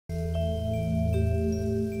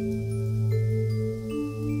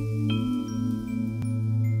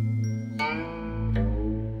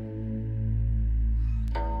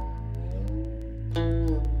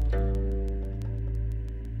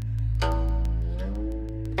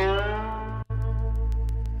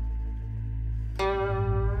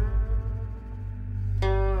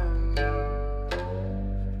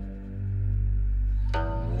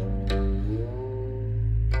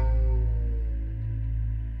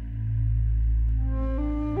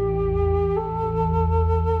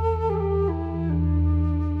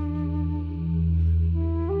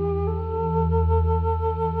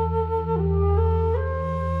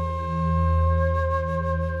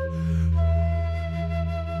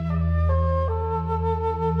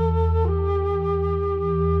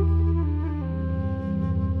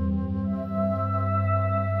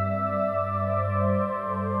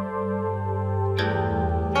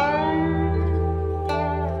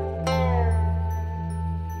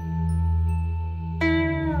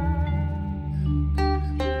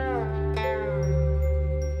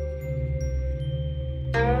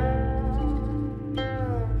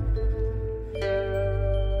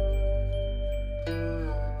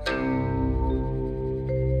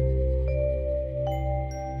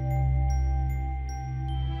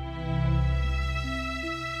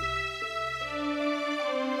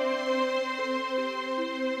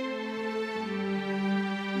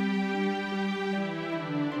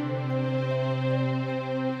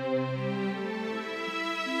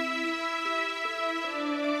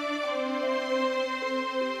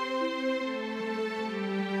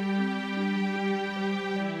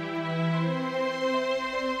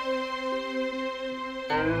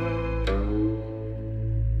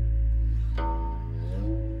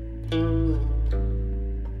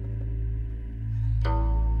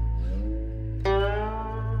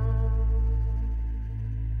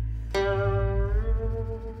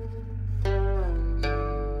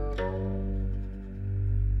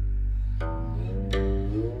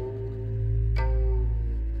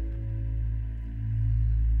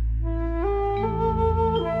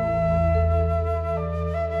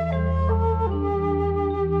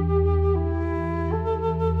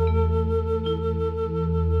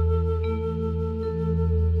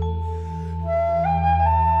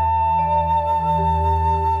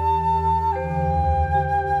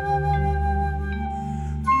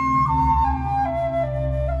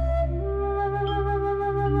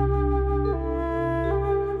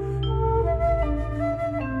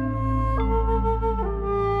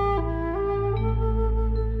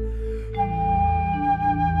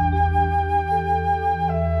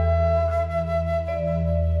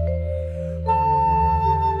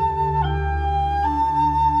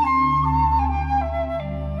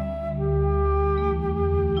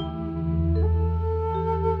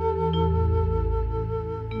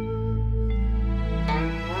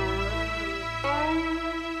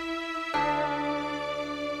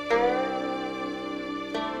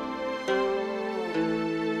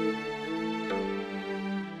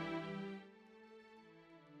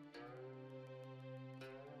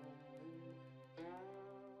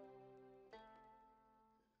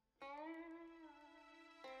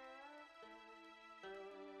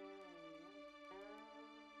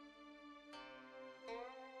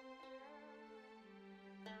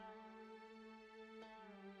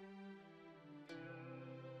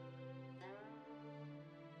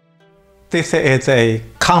This is a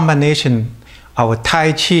combination of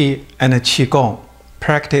Tai Chi and Qigong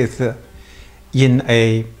practice in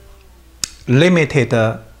a limited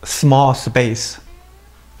small space.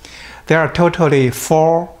 There are totally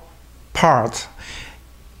 4 parts.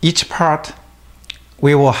 Each part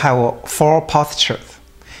we will have 4 postures.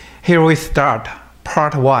 Here we start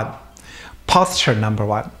part 1, posture number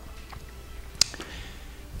 1.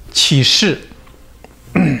 起势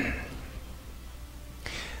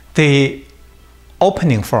the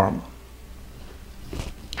opening form.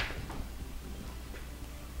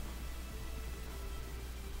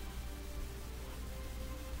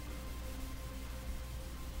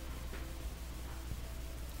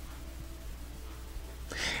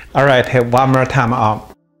 All right, one more time on.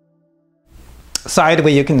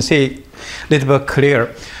 Sideway you can see a little bit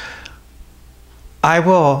clear. I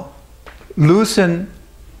will loosen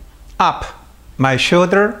up my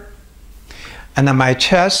shoulder and my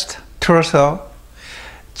chest, torso.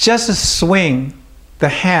 Just swing the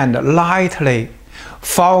hand lightly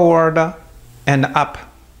forward and up.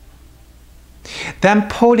 Then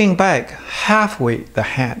pulling back halfway the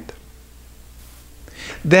hand.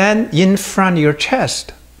 Then in front of your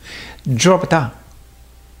chest, drop down.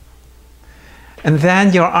 And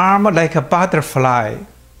then your arm like a butterfly,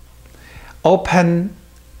 open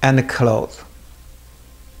and close.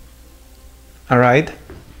 All right?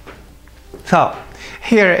 So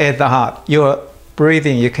here is your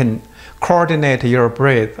breathing. You can coordinate your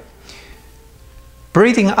breath.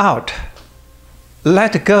 Breathing out,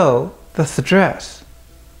 let go the stress.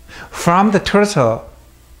 From the torso,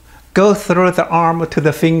 go through the arm to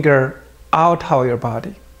the finger, out of your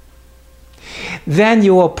body. Then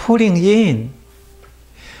you are pulling in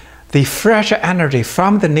the fresh energy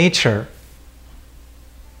from the nature.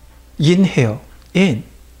 Inhale, in.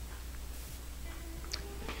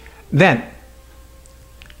 Then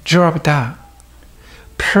drop down,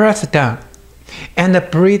 press down, and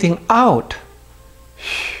breathing out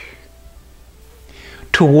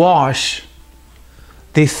to wash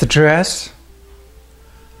the stress,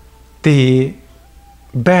 the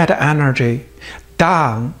bad energy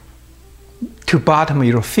down to bottom of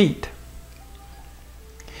your feet.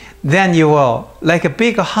 Then you will, like a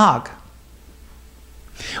big hug,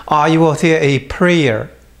 or you will say a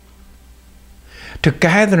prayer to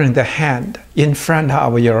gathering the hand in front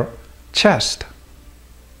of your chest.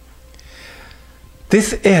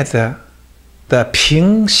 This is the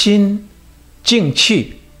平心 Jing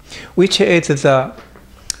Qi, which is the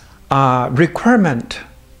requirement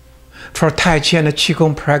for Tai Chi and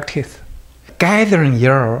Qigong practice, gathering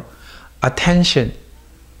your attention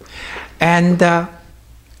and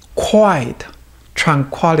quiet,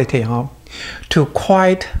 tranquility, to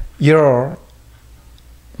quiet your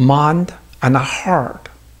mind and heart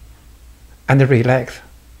and relax.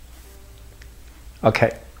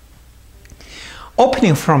 Okay.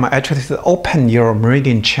 Opening from actually is open your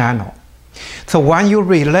meridian channel. So when you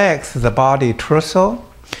relax the body torso,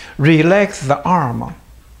 relax the arm,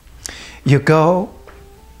 you go,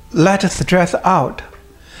 let stress out,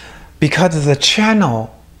 because the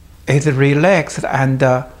channel is relaxed and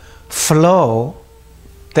flow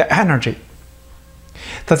the energy.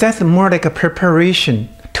 So that's more like a preparation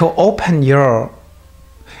to open your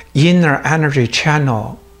inner energy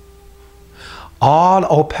channel, all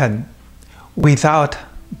open without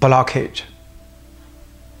blockage.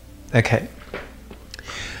 Okay.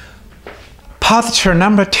 Posture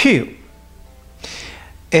number 2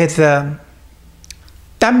 is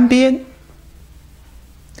单边.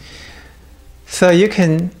 So you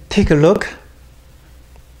can take a look.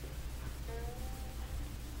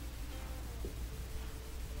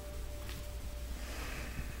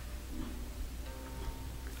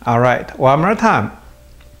 All right, one more time.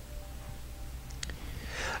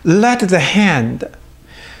 Let the hand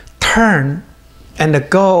turn and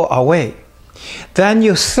go away. Then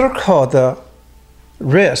you circle the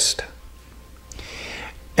wrist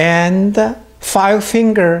and 5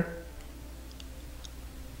 fingers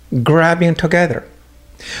grabbing together.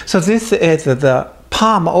 So this is the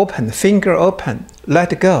palm open, finger open,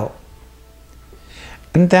 let go.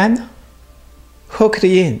 And then hook it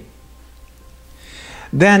in.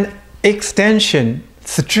 Then extension,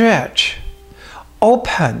 stretch,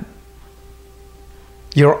 open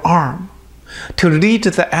your arm to lead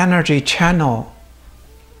the energy channel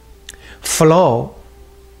flow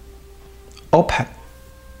open.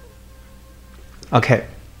 Okay.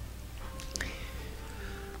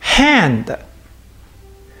 Hand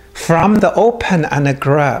from the open and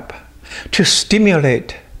grab to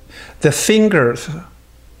stimulate the fingers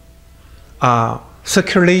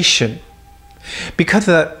circulation, because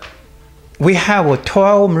we have a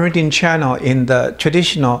 12 meridian channel in the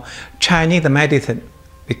traditional Chinese medicine.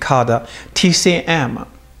 We call the TCM.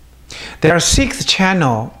 There are 6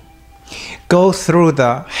 channels go through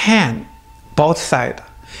the hand, both sides,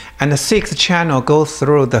 and the 6th channel goes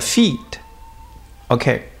through the feet.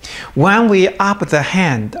 Okay, when we up the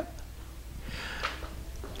hand,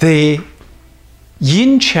 the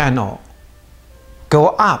yin channel go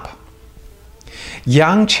up,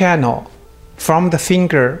 yang channel from the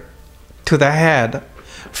finger to the head,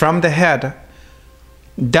 from the head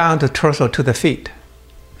down the torso to the feet.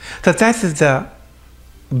 So that's the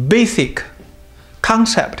basic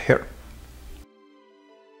concept here.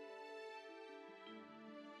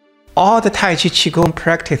 All the Tai Chi Qigong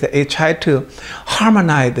practice is try to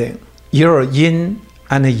harmonize your yin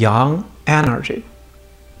and yang energy.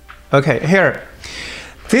 Okay, here,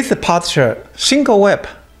 this posture, single whip,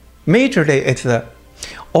 majorly it's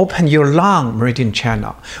open your lung meridian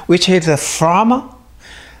channel, which is from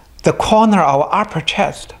the corner of upper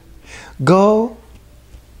chest, go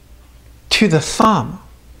to the thumb,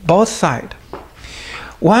 both sides.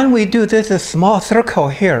 When we do this small circle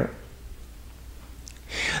here,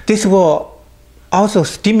 this will also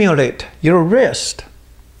stimulate your wrist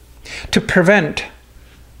to prevent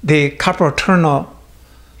the carpal tunnel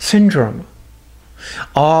syndrome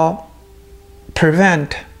or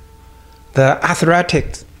prevent the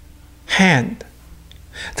arthritic hand,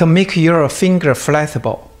 to make your finger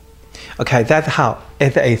flexible. Okay, that's how.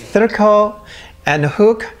 It's a circle and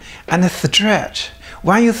hook and stretch.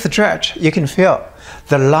 When you stretch, you can feel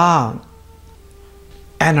the lung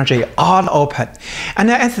energy all open. And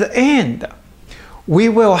at the end, we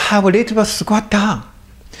will have a little bit squat down.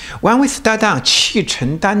 When we start down, qi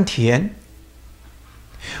chen dan tian,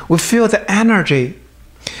 we feel the energy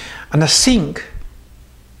and sink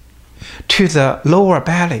to the lower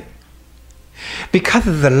belly. Because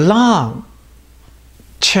of the lung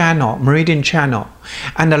channel, meridian channel,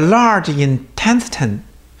 and the large intestine,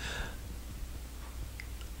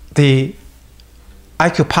 the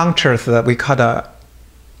acupuncture that we call the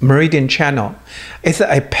meridian channel, is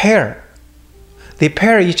a pair. They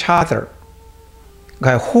pair each other.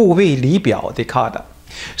 互为里表, they call it.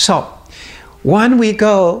 So, when we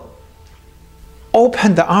go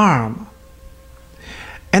open the arm,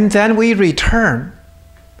 and then we return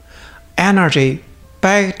energy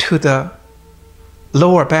back to the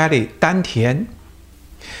lower belly, 丹田.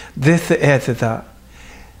 This is the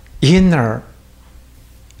inner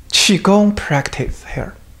Qigong practice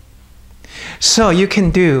here. So you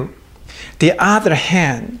can do the other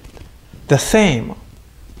hand the same.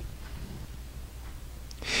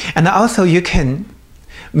 And also you can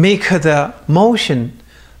make the motion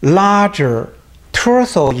larger,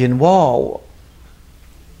 torso involved.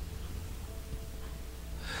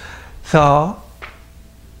 So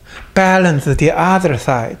balance the other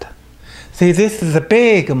side. See, this is a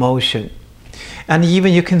big motion. And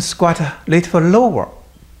even you can squat a little lower.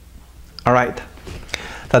 All right.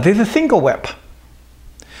 So this is single whip.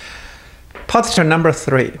 Posture number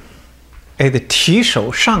 3 is 提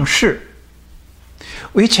手上势,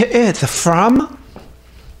 which is from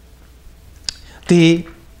the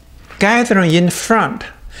gathering in front.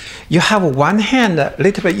 You have one hand a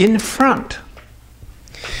little bit in front.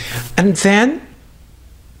 And then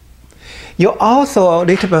you also a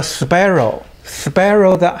little bit spiral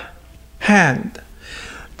the hand.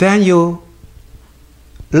 Then you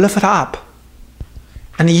lift up.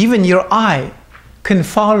 And even your eye can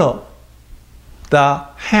follow the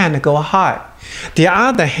hand go high. The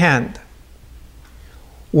other hand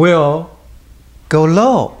will go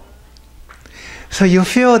low. So you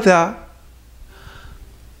feel the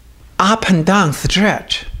up and down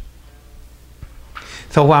stretch.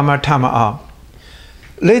 So one more time up.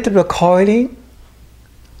 Little bit coiling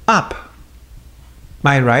up.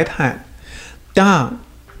 My right hand. Down.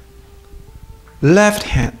 Left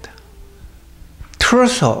hand.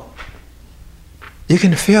 Torso. You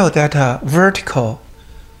can feel that vertical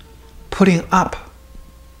pulling up.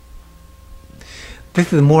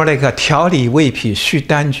 This is more like a 调理胃脾续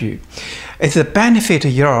单举. It's a benefit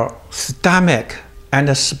your stomach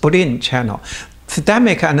and spleen channel.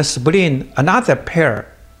 Stomach and spleen, another pair,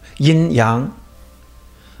 yin yang,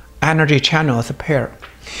 energy channels pair.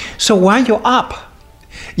 So when you're up,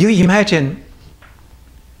 you imagine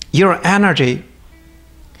your energy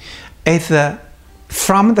is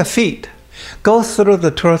from the feet, go through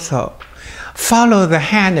the torso, follow the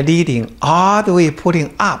hand leading, all the way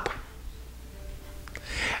pulling up.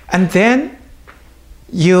 And then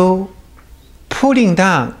you pulling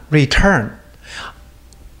down, return.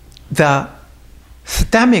 The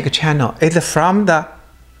stomach channel is from the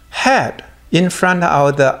head in front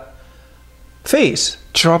of the face,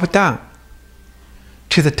 drop down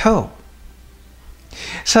to the toe.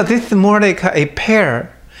 So this is more like a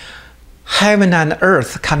pair, heaven and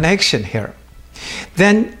earth connection here.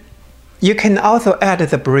 Then you can also add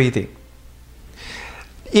the breathing.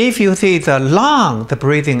 If you see the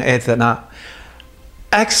breathing is an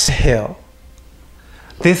exhale.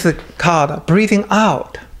 This is called breathing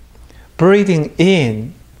out, breathing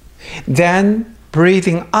in, then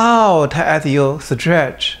breathing out as you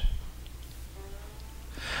stretch,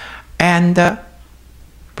 and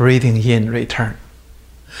breathing in, return.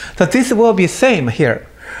 So this will be same here.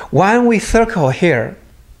 When we circle here,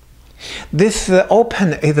 this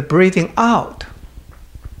open is breathing out.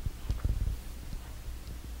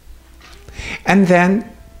 And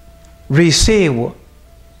then receive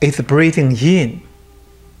is breathing in.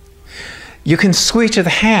 You can switch the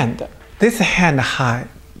hand. This hand high.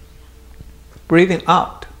 Breathing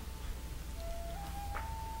out.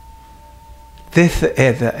 This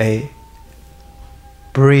is a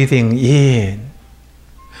breathing in.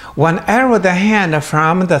 Whenever the hand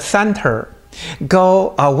from the center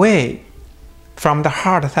go away, from the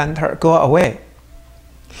heart center go away,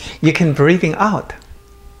 you can breathing out.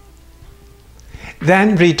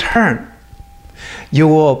 Then return. You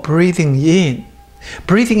will breathing in.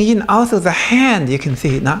 Breathing in also the hand, you can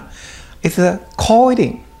see now, it's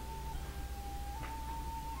coiling.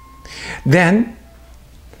 Then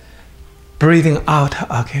breathing out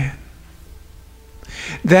again.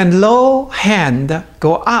 Then low hand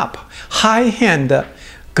go up, high hand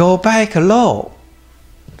go back low.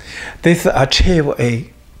 This achieve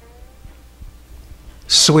a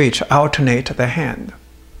switch, alternate the hand.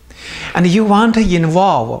 And you want to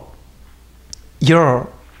involve your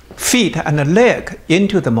feet and leg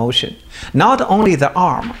into the motion, not only the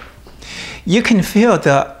arm. You can feel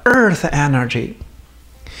the earth energy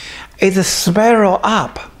is spiral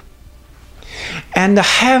up, and the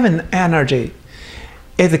heaven energy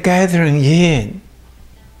is gathering in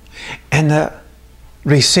and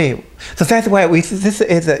receive. So that's why this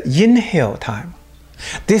is the inhale time.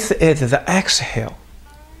 This is the exhale.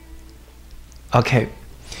 Okay,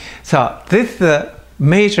 so this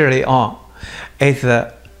majorly on is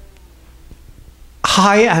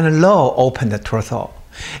high and low open the torso.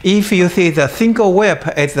 If you see the single whip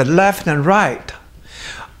is the left and right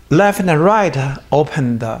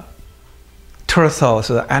open the torso,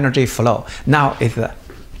 so the energy flow. Now it's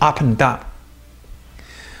up and down.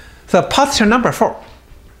 So posture number 4.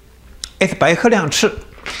 It's 白鹤亮翅.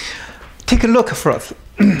 Take a look first.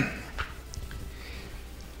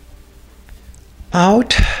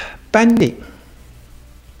 Out, bending.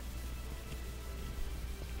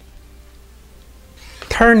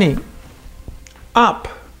 Turning, up.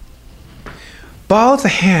 Both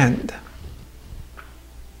hand.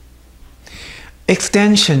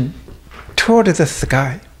 Extension toward the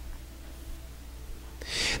sky.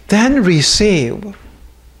 Then receive.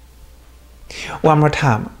 One more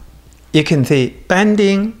time. You can see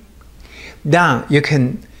bending down. You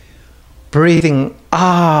can breathing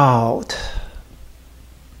out.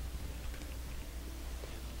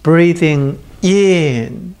 Breathing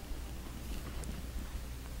in.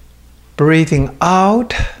 Breathing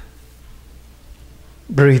out.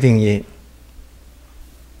 Breathing in.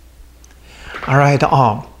 All right,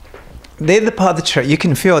 arm. This posture, you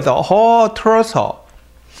can feel the whole torso.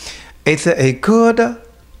 It's a good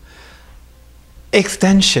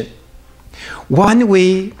extension. When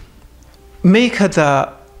we make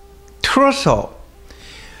the torso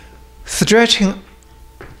stretching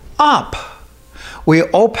up, we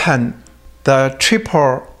open the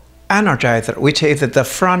triple energizer, which is the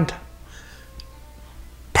front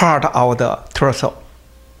part of the torso.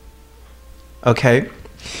 Okay?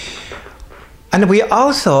 And we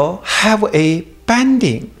also have a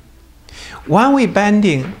bending. When we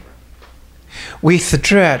bending, we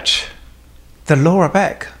stretch the lower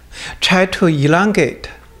back. Try to elongate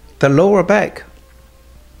the lower back.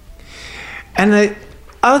 And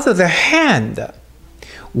also the hand,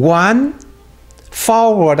 one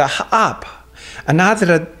forward up,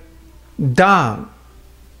 another down.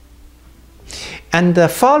 And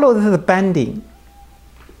follow the bending.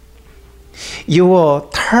 You will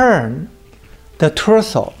turn the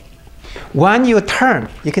torso. When you turn,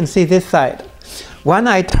 you can see this side. When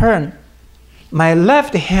I turn, my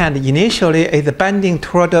left hand initially is bending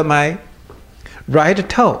toward my right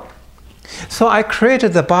toe. So I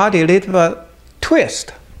created the body a little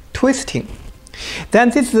bit twisting. Then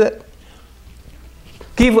this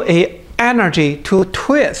give a energy to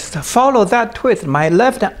twist. Follow that twist. My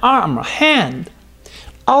left arm, hand,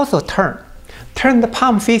 also turn. Turn the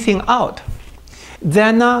palm facing out.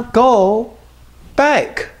 Then go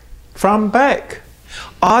back, from back,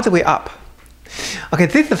 all the way up. Okay,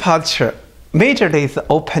 this posture majorly is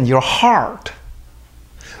open your heart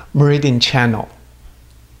meridian channel.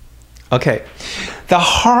 Okay, the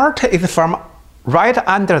heart is from right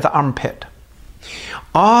under the armpit,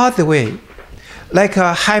 all the way, like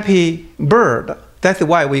a happy bird. That's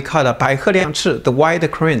why we call it 白鹤亮翅, the white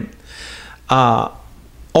crane,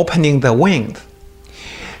 opening the wings.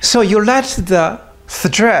 So you let the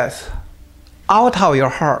stress out of your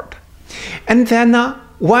heart. And then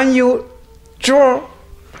when you draw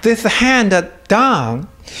this hand down,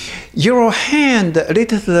 your hand a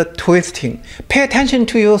little twisting. Pay attention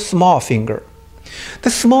to your small finger. The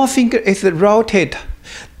small finger is rotated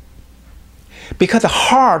because the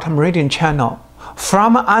heart meridian channel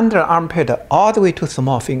from under armpit all the way to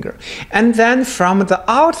small finger. And then from the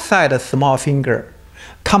outside small finger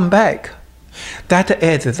come back. That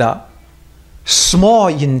is the small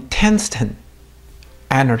intestine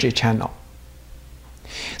energy channel.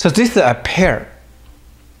 So this is a pair.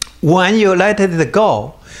 When you let it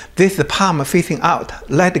go, this palm facing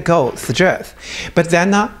out, let it go, stress. But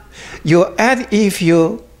then you as if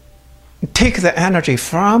you take the energy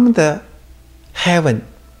from the heaven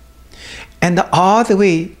and all the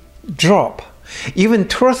way drop, even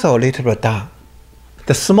torso a little bit down.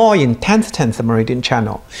 The small intestine meridian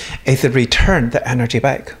channel is return the energy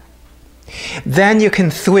back. Then you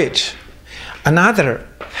can switch another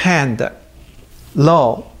hand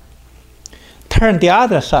low, turn the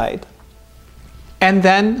other side, and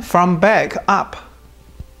then from back up,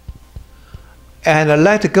 and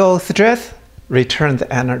let go stress, return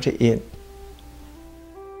the energy in.